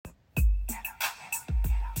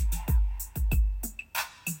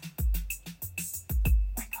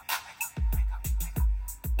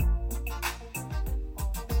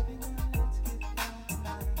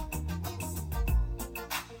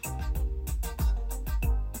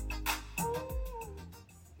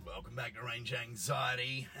Tiger Range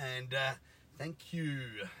Anxiety, and thank you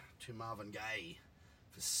to Marvin Gaye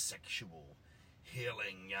for Sexual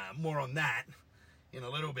Healing. More on that in a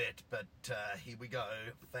little bit, but here we go.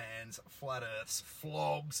 Fans, flat earths,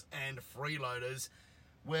 flogs, and freeloaders,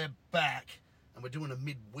 we're back, and we're doing a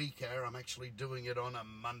midweeker. I'm actually doing it on a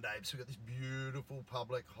Monday, so we've got this beautiful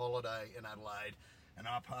public holiday in Adelaide, and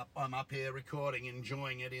I'm up here recording,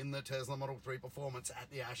 enjoying it in the Tesla Model 3 Performance at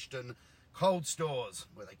the Ashton Cold Stores,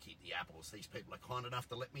 where they keep the apples. These people are kind enough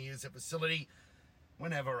to let me use their facility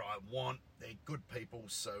whenever I want. They're good people,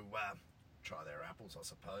 so try their apples, I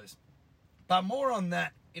suppose. But more on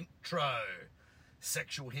that intro.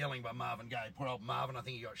 Sexual Healing by Marvin Gaye. Poor old Marvin, I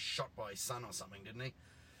think he got shot by his son or something, didn't he?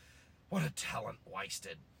 What a talent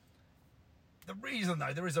wasted. The reason,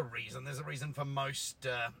 though, there is a reason. There's a reason for most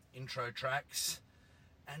intro tracks.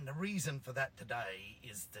 And the reason for that today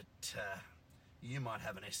is that you might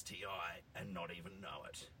have an STI and not even know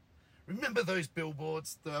it. Remember those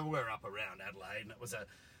billboards? They were up around Adelaide, and it was a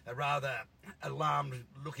rather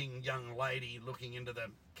alarmed-looking young lady looking into the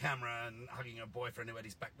camera and hugging her boyfriend who had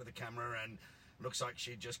his back to the camera, and looks like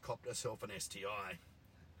she'd just copped herself an STI.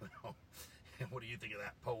 What do you think of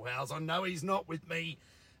that, Paul Howes? I know he's not with me.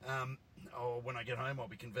 When I get home, I'll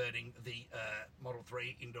be converting the Model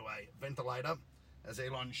 3 into a ventilator, as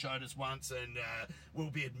Elon showed us once, and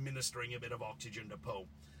we'll be administering a bit of oxygen to Paul.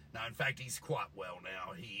 No, in fact, he's quite well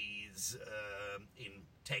now. He's in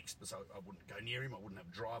text, so I wouldn't go near him. I wouldn't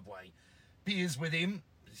have driveway beers with him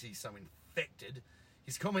because he's so infected.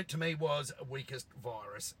 His comment to me was, weakest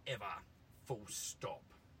virus ever. Full stop.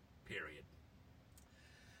 Period.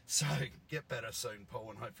 So, get better soon, Paul,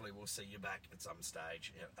 and hopefully we'll see you back at some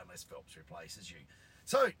stage, unless Phelps replaces you.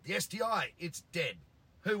 So, the STI, it's dead.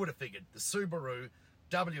 Who would have figured? The Subaru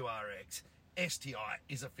WRX STI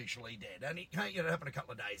is officially dead. And it happened a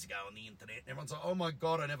couple of days ago on the internet, and everyone's like, oh my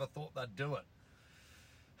God, I never thought they'd do it.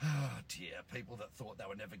 Oh dear, people that thought they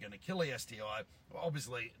were never going to kill the STI were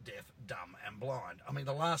obviously deaf, dumb, and blind. I mean,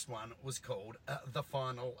 the last one was called the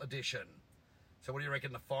Final Edition. So what do you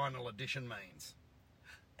reckon the Final Edition means?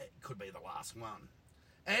 It could be the last one.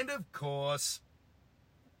 And of course,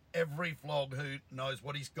 every flog who knows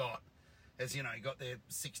what he's got has, got their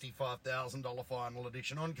 $65,000 Final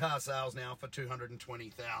Edition on car sales now for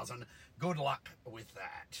 $220,000. Good luck with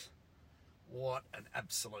that. What an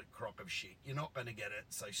absolute crock of shit. You're not going to get it,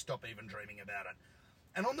 so stop even dreaming about it.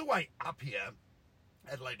 And on the way up here,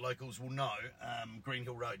 Adelaide locals will know, Green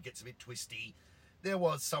Hill Road gets a bit twisty. There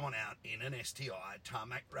was someone out in an STI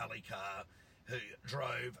tarmac rally car who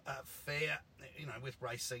drove a fair, with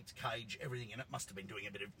race seats, cage, everything in it. Must have been doing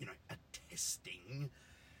a bit of, a testing.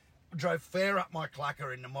 Drove fair up my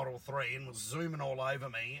clacker in the Model 3 and was zooming all over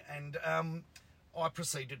me. And I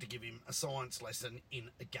proceeded to give him a science lesson in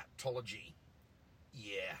gaptology.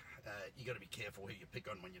 Yeah, you got to be careful who you pick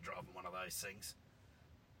on when you're driving one of those things.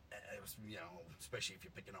 Especially if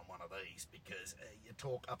you're picking on one of these, because you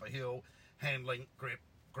talk up a hill, handling, grip,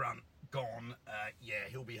 grunt, gone.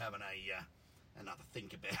 He'll be having another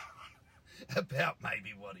think about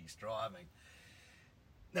maybe what he's driving.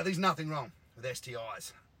 Now, there's nothing wrong with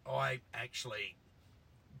STIs. I actually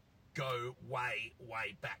go way,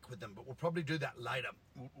 way back with them, but we'll probably do that later.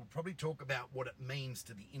 We'll probably talk about what it means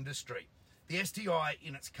to the industry. The STI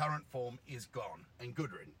in its current form is gone, and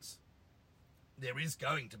good riddance. There is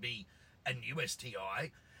going to be a new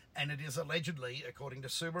STI, and it is allegedly, according to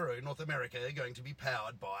Subaru North America, going to be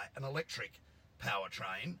powered by an electric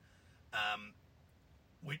powertrain,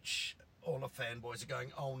 which all the fanboys are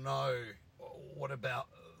going, oh no, what about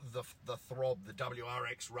the throb, the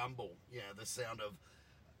WRX rumble? Yeah, the sound of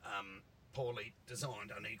poorly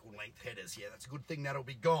designed, unequal length headers. Yeah, that's a good thing that'll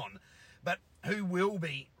be gone. But who will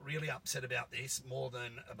be really upset about this more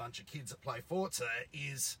than a bunch of kids that play Forza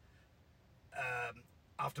is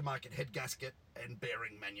aftermarket head gasket and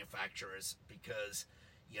bearing manufacturers, because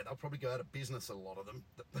they'll probably go out of business, a lot of them.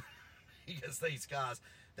 Because these cars,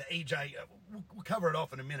 the EJ, we'll cover it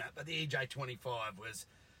off in a minute, but the EJ25 was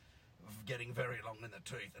getting very long in the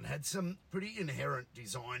tooth and had some pretty inherent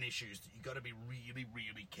design issues that you've got to be really,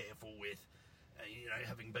 really careful with.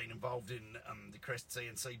 Having been involved in the Crest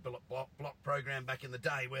CNC billet block program back in the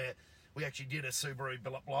day, where we actually did a Subaru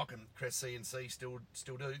billet block, and Crest CNC still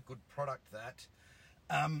do. Good product, that.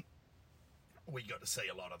 We got to see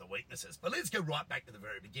a lot of the weaknesses. But let's go right back to the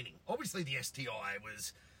very beginning. Obviously, the STI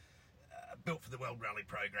was built for the World Rally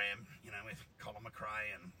program, with Colin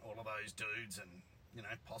McRae and all of those dudes, and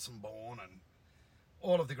Possum Bourne and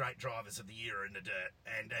all of the great drivers of the era in the dirt.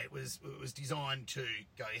 And it was designed to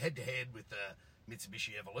go head-to-head with the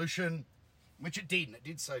Mitsubishi Evolution, which it did, and it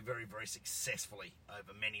did so very, very successfully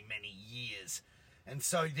over many, many years. And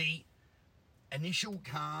so the initial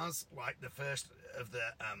cars, like the first of the,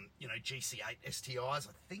 GC8 STIs,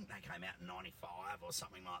 I think they came out in 95 or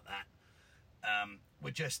something like that,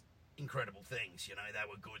 were just incredible things. You know, they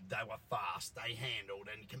were good, they were fast, they handled,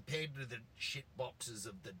 and compared to the shit boxes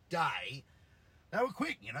of the day, they were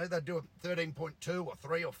quick. You know, they'd do a 13.2 or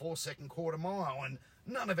 3 or 4 second quarter mile, and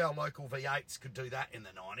none of our local V8s could do that in the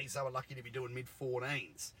 90s. They were lucky to be doing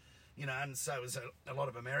mid-14s. You know, and so was a lot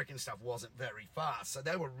of American stuff wasn't very fast. So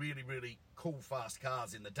they were really, really cool, fast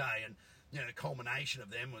cars in the day. And, you know, the culmination of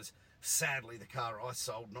them was, sadly, the car I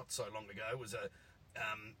sold not so long ago was a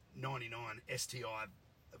 99 STI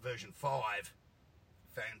version 5.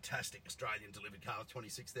 Fantastic Australian delivered car with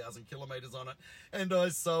 26,000 kilometres on it. And I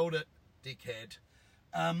sold it. Dickhead.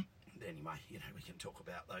 Anyway, you know, we can talk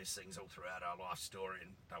about those things all throughout our life story,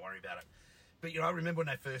 and don't worry about it. But, you know, I remember when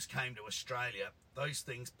they first came to Australia, those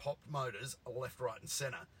things popped motors left, right and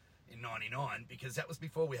centre in 99, because that was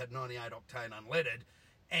before we had 98 octane unleaded,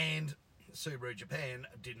 and Subaru Japan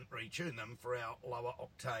didn't retune them for our lower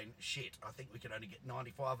octane shit. I think we could only get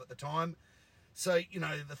 95 at the time. So, you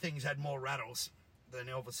know, the things had more rattles than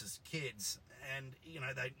Elvis's kids, and, you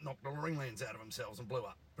know, they knocked the ringlands out of themselves and blew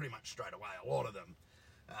up pretty much straight away, a lot of them.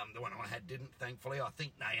 The one I had didn't, thankfully. I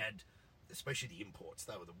think they had, especially the imports,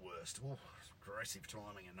 they were the worst. Ooh, aggressive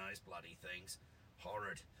timing in those bloody things.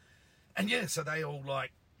 Horrid. And yeah, so they all,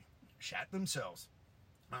 like, shat themselves.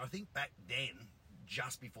 I think back then,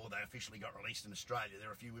 just before they officially got released in Australia, there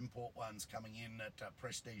were a few import ones coming in at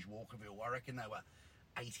Prestige Walkerville. I reckon they were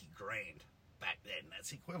 80 grand back then.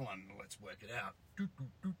 That's equivalent, let's work it out,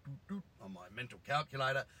 on my mental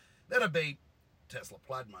calculator. That'd be Tesla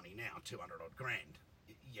Plaid money now, 200 odd grand.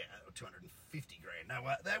 Yeah, 250 grand.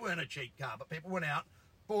 They weren't a cheap car, but people went out,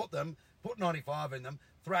 bought them, put 95 in them,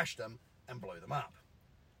 thrashed them, and blew them up.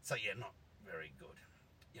 So yeah, not very good.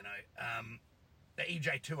 You know, the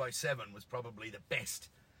EJ207 was probably the best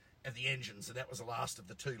of the engines, and that was the last of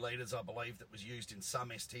the 2 litres, I believe, that was used in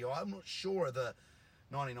some STI. I'm not sure the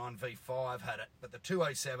 99 V5 had it, but the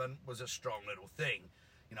 207 was a strong little thing.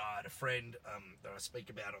 You know, I had a friend that I speak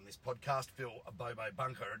about on this podcast, Phil Bobo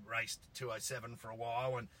Bunker, had raced 207 for a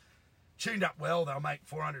while and tuned up well. They'll make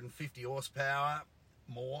 450 horsepower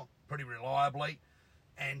more, pretty reliably,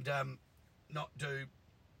 and not do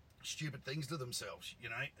stupid things to themselves. You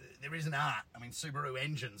know, there is an art. I mean, Subaru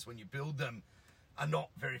engines, when you build them, are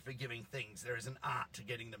not very forgiving things. There is an art to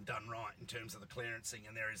getting them done right in terms of the clearancing,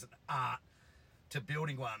 and there is an art to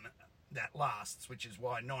building one that lasts, which is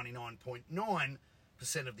why 99.9%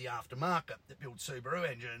 of the aftermarket that build Subaru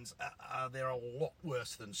engines they're a lot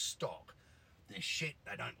worse than stock. They're shit,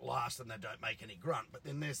 they don't last, and they don't make any grunt. But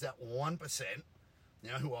then there's that 1%, you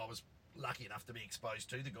know, who I was lucky enough to be exposed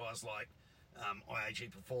to, the guys like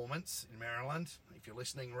IAG Performance in Maryland. If you're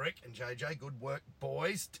listening, Rick and JJ, good work,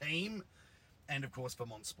 boys, team. And of course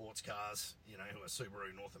Vermont Sports Cars, you know, who are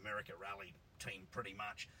Subaru North America rally team pretty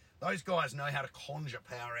much. Those guys know how to conjure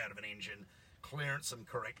power out of an engine, clearance them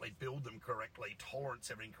correctly, build them correctly,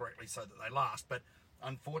 tolerance everything correctly so that they last. But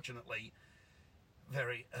unfortunately,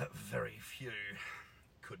 very few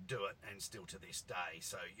could do it, and still to this day.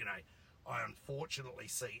 So, you know, I unfortunately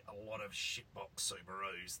see a lot of shitbox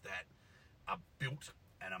Subarus that are built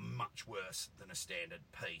and are much worse than a standard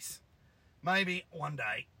piece. Maybe one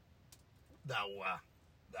day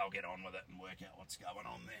they'll get on with it and work out what's going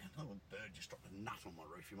on there. Oh, a bird just dropped a nut on my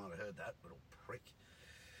roof. You might have heard that little prick.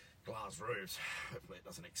 Glass roofs. Hopefully it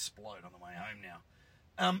doesn't explode on the way home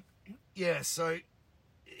now. Yeah, so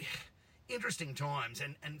interesting times,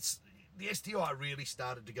 and the STI really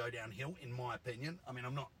started to go downhill, in my opinion. I mean,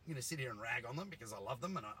 I'm not going to sit here and rag on them because I love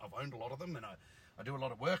them, and I've owned a lot of them, and I do a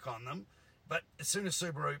lot of work on them. But as soon as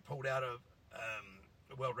Subaru pulled out of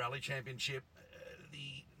the World Rally Championship,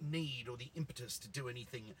 the need or the impetus to do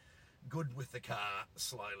anything good with the car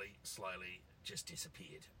slowly just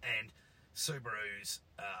disappeared. And Subaru's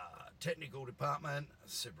technical department,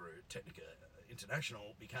 Subaru Technica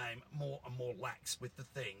International, became more and more lax with the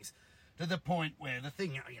things, to the point where the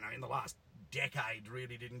thing, you know, in the last decade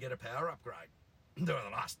really didn't get a power upgrade. There were the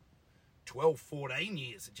last 12, 14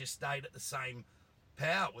 years, it just stayed at the same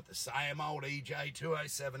power with the same old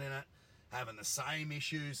EJ207 in it, having the same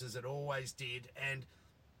issues as it always did. And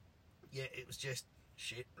yeah, it was just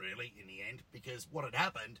shit really in the end, because what had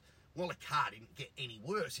happened, well, the car didn't get any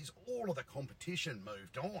worse, is all of the competition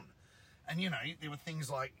moved on. And, you know, there were things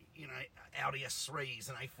like, you know, Audi S3s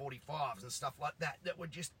and A45s and stuff like that that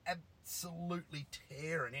would just absolutely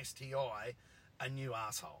tear an STI a new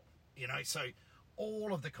asshole. You know, so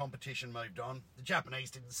all of the competition moved on. The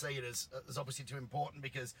Japanese didn't see it as obviously too important,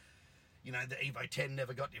 because, you know, the Evo 10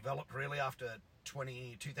 never got developed really after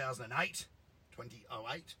 2008.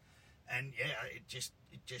 And yeah, it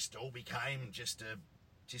just all became just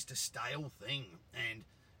a stale thing, and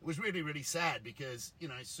it was really, really sad because, you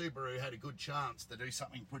know, Subaru had a good chance to do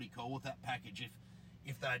something pretty cool with that package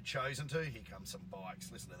if they'd chosen to. Here comes some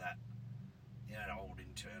bikes. Listen to that. You know, old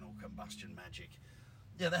internal combustion magic.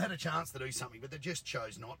 Yeah, they had a chance to do something, but they just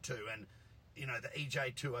chose not to. And, you know, the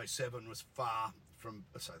EJ207 was far from...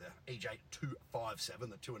 So the EJ257,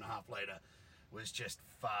 the 2.5 litre, was just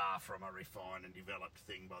far from a refined and developed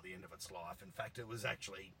thing by the end of its life. In fact, it was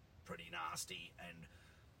actually pretty nasty, and,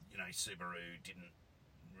 you know, Subaru didn't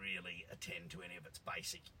really attend to any of its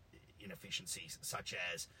basic inefficiencies, such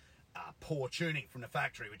as poor tuning from the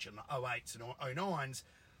factory, which in the 08s and 09s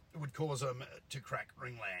would cause them to crack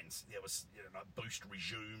ringlands. There was, you know, like boost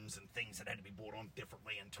resumes and things that had to be brought on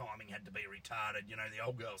differently, and timing had to be retarded. You know, the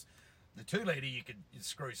old girls, the 2 litre, you'd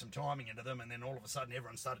screw some timing into them, and then all of a sudden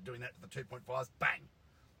everyone started doing that to the 2.5s. Bang!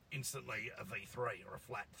 Instantly a V3 or a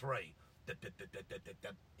flat 3.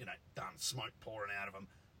 You know, done. Smoke pouring out of them.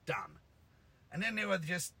 Done. And then there were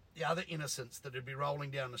just the other innocents that would be rolling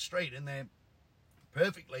down the street in their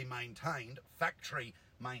perfectly maintained, factory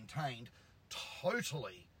maintained,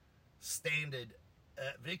 totally standard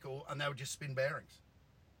vehicle, and they would just spin bearings.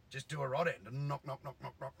 Just do a rod end and knock, knock, knock,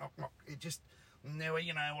 knock, knock, knock, knock. It just, and there were,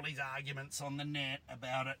 you know, all these arguments on the net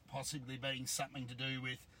about it possibly being something to do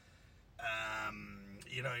with,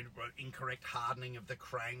 you know, incorrect hardening of the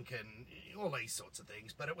crank and all these sorts of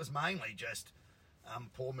things. But it was mainly just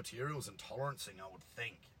poor materials and tolerancing, I would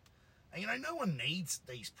think. And, you know, no one needs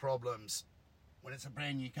these problems when it's a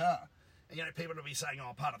brand new car. And, you know, people will be saying,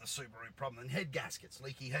 oh, part of the Subaru problem, and head gaskets,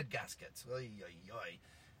 leaky head gaskets. Oy, oy, oy.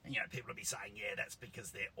 And, you know, people will be saying, yeah, that's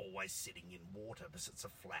because they're always sitting in water because it's a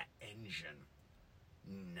flat engine.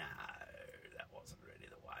 No, that wasn't really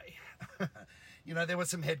the way. You know, there were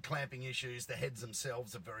some head clamping issues. The heads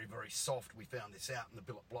themselves are very, very soft. We found this out in the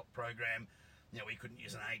billet block program. You know, we couldn't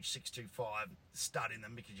use an age 625 stud in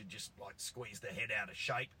them because you just, like, squeeze the head out of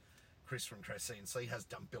shape. Chris from Crest CNC has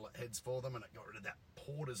done billet heads for them, and it got rid of that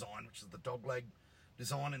port design, which is the dogleg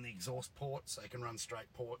design in the exhaust ports, so you can run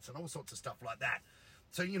straight ports and all sorts of stuff like that.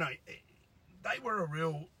 So, you know, they were a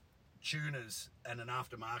real tuners and an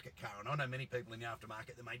aftermarket car, and I know many people in the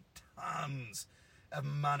aftermarket that made tons of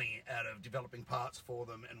money out of developing parts for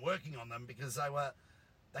them and working on them because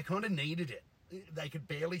they kind of needed it. They could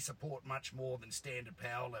barely support much more than standard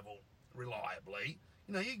power level reliably.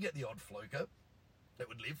 You know, you get the odd fluker that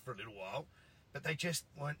would live for a little while, but they just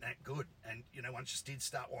weren't that good. And, you know, once you did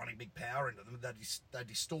start wanting big power into them, they'd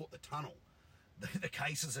distort the tunnel. The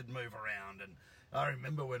cases would move around. And I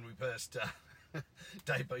remember when we first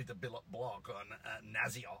debuted the billet block on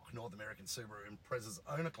Naziok, North American Subaru Impreza's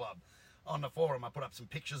owner club, on the forum. I put up some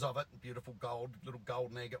pictures of it, beautiful gold, little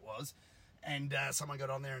golden egg it was. And someone got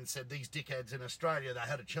on there and said, these dickheads in Australia, they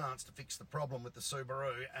had a chance to fix the problem with the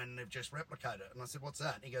Subaru and they've just replicated it. And I said, what's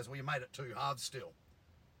that? And he goes, well, you made it 2 halves still.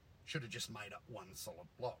 Should have just made up 1 solid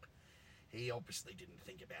block. He obviously didn't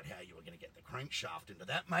think about how you were going to get the crankshaft into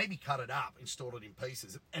that. Maybe cut it up, install it in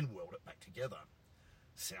pieces, and weld it back together.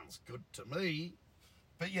 Sounds good to me.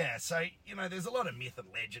 But yeah, so, you know, there's a lot of myth and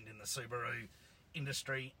legend in the Subaru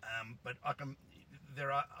industry, but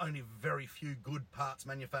there are only very few good parts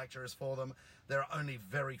manufacturers for them. There are only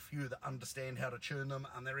very few that understand how to tune them,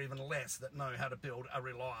 and there are even less that know how to build a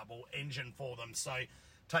reliable engine for them. So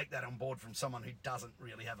take that on board from someone who doesn't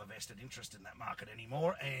really have a vested interest in that market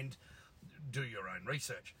anymore, and do your own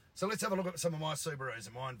research. So let's have a look at some of my Subarus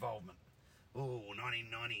and my involvement. Ooh,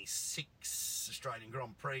 1996 Australian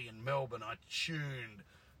Grand Prix in Melbourne. I tuned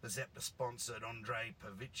the Zepter-sponsored Andrei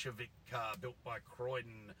Pavicevic car built by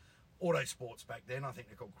Croydon Autosports back then. I think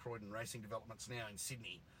they're called Croydon Racing Developments now in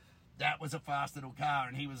Sydney. That was a fast little car,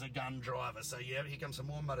 and he was a gun driver. So yeah, here comes some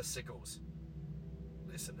more motorcycles.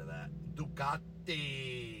 Listen to that.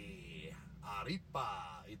 Ducati,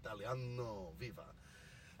 Aripa, Italiano, Viva.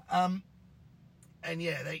 And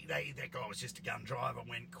yeah, that guy was just a gun driver,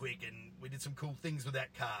 went quick, and we did some cool things with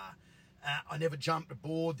that car. I never jumped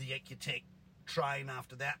aboard the Ecutech train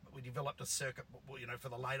after that, but we developed a circuit, you know, for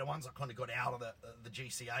the later ones. I kind of got out of the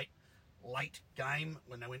GC8 late game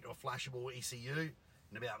when they went to a flashable ECU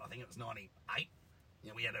in about, I think it was 98. You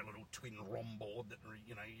know, we had a little twin ROM board that,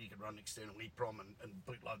 you know, you could run external EEPROM and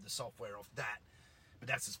bootload the software off that. But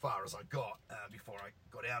that's as far as I got before I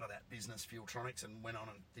got out of that business, Fueltronics, and went on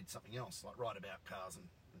and did something else, like write about cars and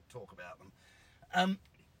talk about them.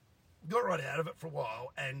 Got right out of it for a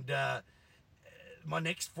while, and my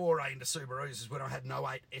next foray into Subarus is when I had an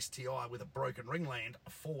 08 STI with a broken ringland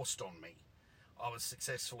forced on me. I was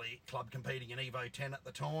successfully club competing in Evo 10 at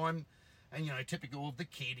the time, and, you know, typical of the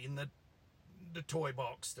kid in the toy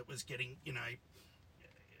box that was getting, you know,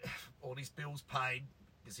 all his bills paid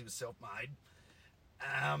because he was self-made.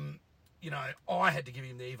 You know, I had to give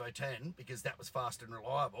him the Evo 10 because that was fast and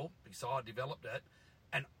reliable because I developed it,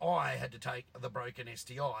 and I had to take the broken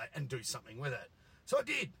STI and do something with it. So I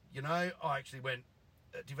did. You know, I actually went,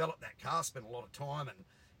 developed that car, spent a lot of time and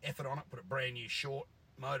effort on it, put a brand new short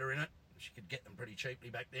motor in it. You could get them pretty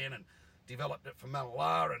cheaply back then, and developed it for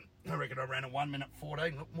Malala, and I reckon I ran a 1 minute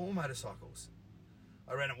 14. Look, more motorcycles.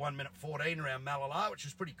 I ran a 1 minute 14 around Malala, which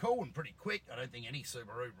was pretty cool and pretty quick. I don't think any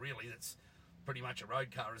Subaru really that's pretty much a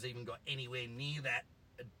road car has even got anywhere near that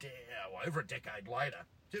over a decade later.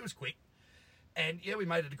 It was quick. And yeah, we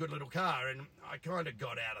made it a good little car, and I kind of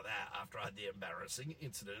got out of that after I had the embarrassing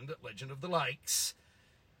incident at Legend of the Lakes,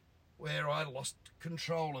 where I lost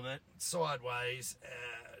control of it sideways,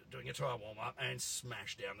 doing a tyre warm-up, and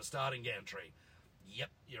smashed down the starting gantry. Yep,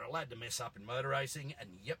 you're allowed to mess up in motor racing,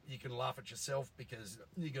 and yep, you can laugh at yourself because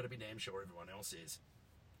you've got to be damn sure everyone else is.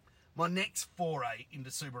 My next foray into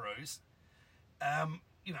Subarus,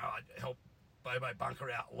 you know, I helped Bobo bunker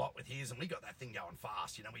out a lot with his, and we got that thing going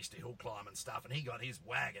fast. You know, we used to hill climb and stuff, and he got his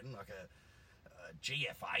wagon, like a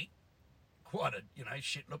GF8, quite a, you know,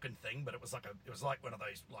 shit looking thing, but it was like one of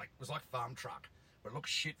those, like, it was like farm truck, where it looked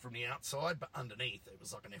shit from the outside, but underneath it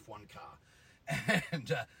was like an F1 car.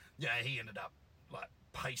 And yeah, he ended up like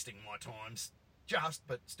pasting my times,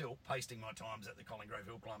 but still pasting my times at the Colin Grove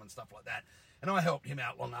Hill Climb and stuff like that. And I helped him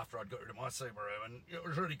out long after I'd got rid of my Subaru, and it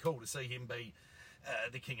was really cool to see him be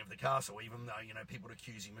the king of the castle, even though, you know, people would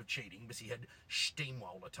accuse him of cheating because he had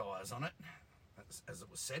Steamroller tyres on it, as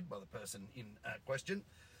it was said by the person in question.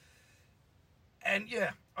 And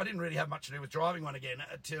yeah, I didn't really have much to do with driving one again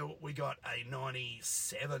until we got a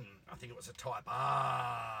 97, I think it was a Type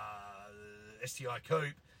R STI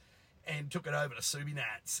Coupe, and took it over to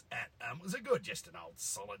Subinats at, it was just an old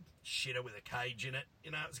solid shitter with a cage in it.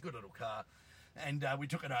 You know, it was a good little car. And we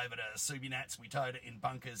took it over to Subinats. We towed it in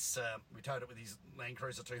bunkers. We towed it with his Land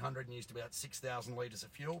Cruiser 200 and used about 6,000 litres of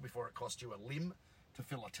fuel before it cost you a limb to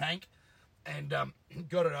fill a tank. And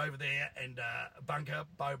got it over there, and Bunker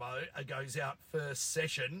Bobo goes out first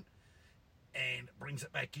session and brings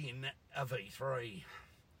it back in a V3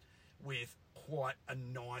 with quite a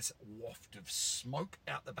nice waft of smoke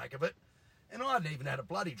out the back of it. And I hadn't even had a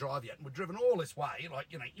bloody drive yet, and we'd driven all this way, like,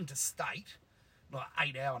 you know, interstate, like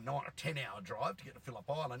 8 hour, 9 or 10 hour drive to get to Phillip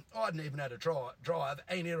Island. I hadn't even had a drive,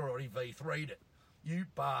 and it already V3'd it. You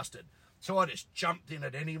bastard. So I just jumped in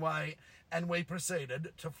it anyway, and we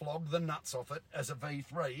proceeded to flog the nuts off it as a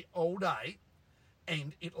V3 all day,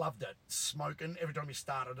 and it loved it. Smoking, every time you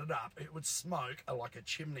started it up, it would smoke like a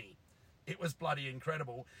chimney. It was bloody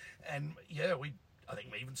incredible. And yeah, I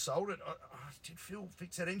think we even sold it. Did Phil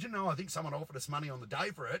fix that engine? No, I think someone offered us money on the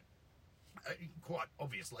day for it. Quite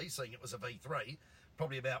obviously, seeing it was a V3,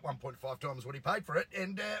 probably about 1.5 times what he paid for it,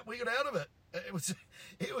 and we got out of it. It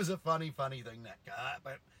was a funny thing, that car.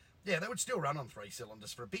 But yeah, they would still run on 3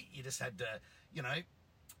 cylinders for a bit. You just had to, you know,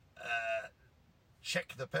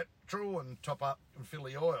 check the petrol and top up and fill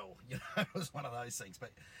the oil. You know, it was one of those things.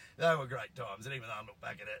 But they were great times, and even though I look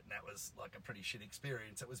back at it, and that was like a pretty shit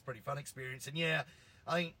experience, it was a pretty fun experience. And yeah,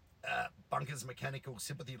 I think Bunker's mechanical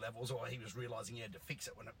sympathy levels, or he was realising he had to fix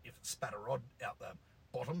it if it spat a rod out the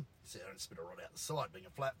bottom, so I don't spit a rod out the side, being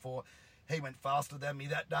a flat 4. He went faster than me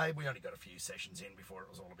that day. We only got a few sessions in before it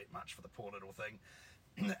was all a bit much for the poor little thing.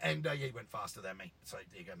 And yeah, he went faster than me. So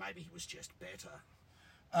there you go, maybe he was just better.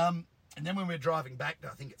 And then when we were driving back,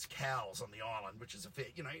 I think it's Cowes on the island, which is a fair,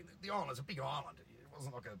 you know, the island's a big island. It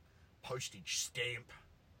wasn't like a postage stamp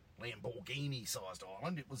Lamborghini-sized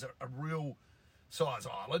island. It was a real size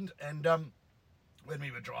island. And when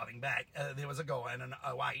we were driving back, there was a guy in an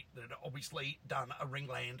 08 that had obviously done a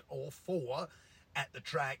Ringland all-4 at the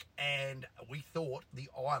track, and we thought the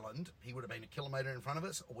island, he would have been a kilometre in front of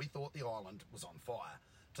us, we thought the island was on fire,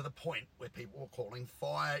 to the point where people were calling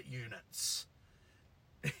fire units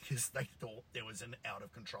because they thought there was an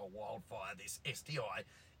out-of-control wildfire. This STI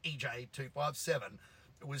EJ257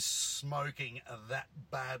 was smoking that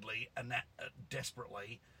badly and that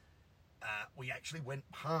desperately. We actually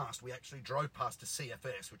drove past a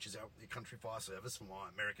CFS, which is the Country Fire Service for my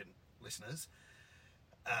American listeners,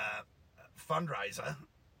 fundraiser,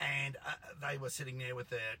 and they were sitting there with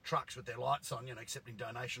their trucks with their lights on, you know, accepting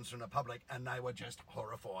donations from the public, and they were just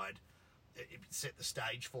horrified. It set the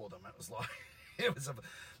stage for them. It was like,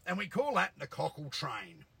 and we call that the cockle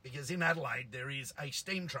train, because in Adelaide there is a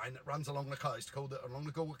steam train that runs along the coast, along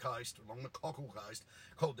the Cockle Coast,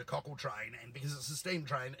 called the cockle train, and because it's a steam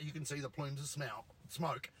train, you can see the plumes of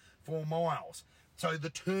smoke for miles. So the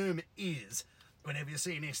term is, whenever you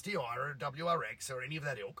see an STI or a WRX or any of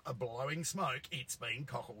that ilk, a blowing smoke, it's been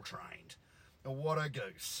cockle trained. What a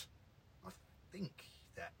goose. I think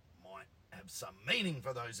that might have some meaning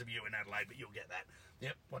for those of you in Adelaide, but you'll get that.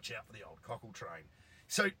 Yep, watch out for the old cockle train.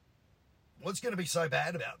 So, what's going to be so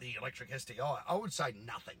bad about the electric STI? I would say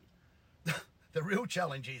nothing. The real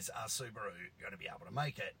challenge is, are Subaru going to be able to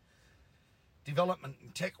make it? Development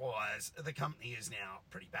and tech-wise, the company is now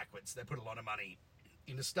pretty backwards. They put a lot of money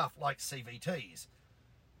into stuff like CVTs,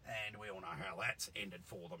 and we all know how that's ended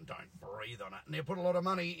for them. Don't breathe on it. And they put a lot of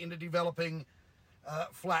money into developing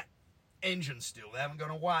flat engines still. They haven't gone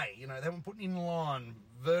away. You know, they haven't put inline,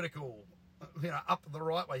 vertical, up the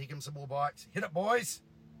right way. Here comes some more bikes. Hit it, boys.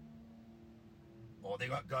 Oh, they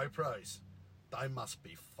got GoPros. They must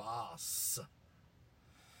be fast.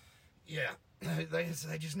 Yeah, they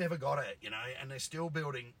just never got it, and they're still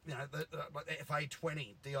building, like the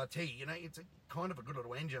FA20 DIT, it's kind of a good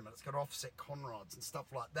little engine, but it's got offset conrods and stuff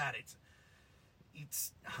like that.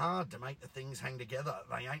 It's hard to make the things hang together.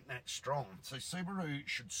 They ain't that strong. So Subaru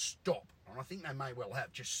should stop, and I think they may well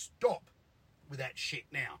have. Just stop with that shit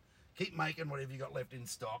now. Keep making whatever you got left in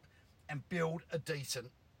stock and build a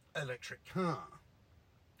decent electric car.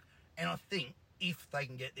 And I think if they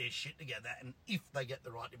can get their shit together, and if they get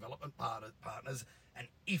the right development partners, and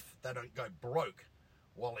if they don't go broke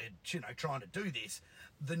while they're trying to do this,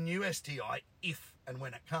 the new STI, if and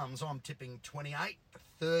when it comes, I'm tipping 28 to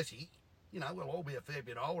 30. We'll all be a fair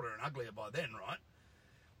bit older and uglier by then, right?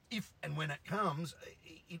 If and when it comes,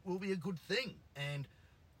 it will be a good thing, and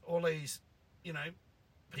all these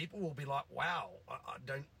people will be like, wow, I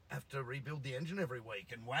don't have to rebuild the engine every week,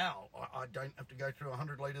 and wow, I don't have to go through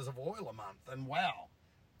 100 litres of oil a month, and wow,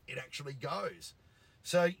 it actually goes.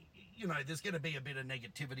 So, there's going to be a bit of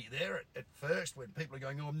negativity there at first when people are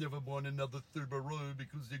going, oh, I'm never buying another Subaru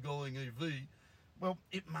because they're going EV. Well,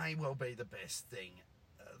 it may well be the best thing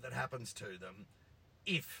that happens to them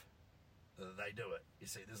if they do it. You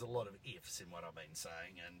see, there's a lot of ifs in what I've been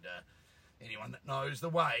saying, and anyone that knows the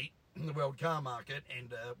way the world car market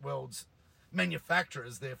and world's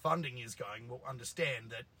manufacturers, their funding is going, will understand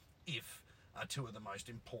that if are two of the most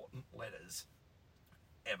important letters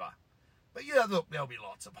ever. But yeah, look, there'll be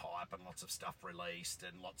lots of hype and lots of stuff released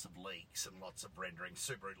and lots of leaks and lots of renderings.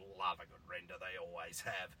 Subaru love a good render, they always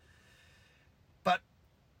have. But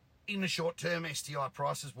in the short term, STI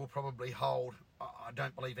prices will probably hold. I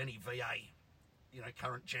don't believe any VA,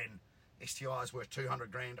 current gen STI is worth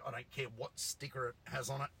 200 grand. I don't care what sticker it has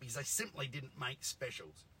on it, because they simply didn't make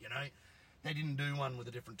specials, They didn't do one with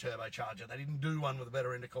a different turbocharger. They didn't do one with a better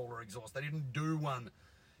intercooler exhaust. They didn't do one,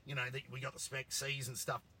 we got the Spec Cs and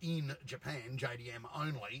stuff in Japan, JDM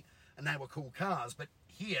only, and they were cool cars. But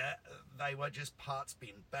here, they were just parts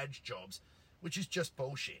bin, badge jobs, which is just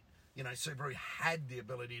bullshit. Subaru had the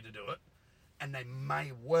ability to do it, and they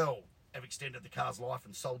may well have extended the car's life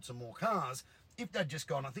and sold some more cars if they'd just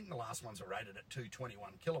gone. I think the last ones were rated at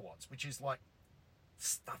 221 kilowatts, which is like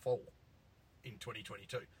stuff all in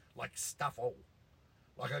 2022. Like stuff all.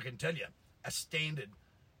 Like, I can tell you, a standard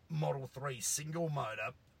Model 3 single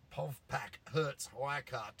motor POV pack Hertz hire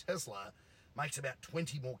car Tesla makes about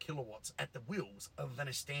 20 more kilowatts at the wheels than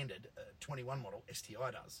a standard 21 model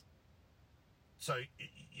STI does. So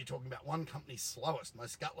you're talking about one company's slowest,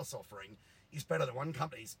 most gutless offering is better than one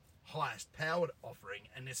company's highest powered offering,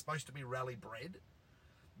 and they're supposed to be rally bred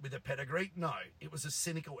with a pedigree? No, it was a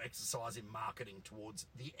cynical exercise in marketing towards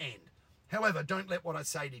the end. However, don't let what I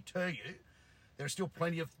say deter you. There are still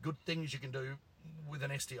plenty of good things you can do with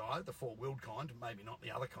an STI, the four-wheeled kind, maybe not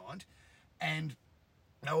the other kind. And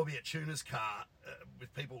there will be a tuner's car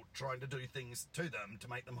with people trying to do things to them to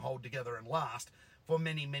make them hold together and last for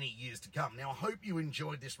many, many years to come. Now, I hope you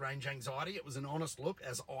enjoyed this range anxiety. It was an honest look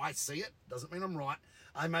as I see it. Doesn't mean I'm right.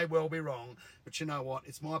 I may well be wrong, but you know what?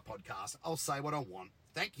 It's my podcast. I'll say what I want.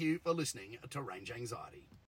 Thank you for listening to Range Anxiety.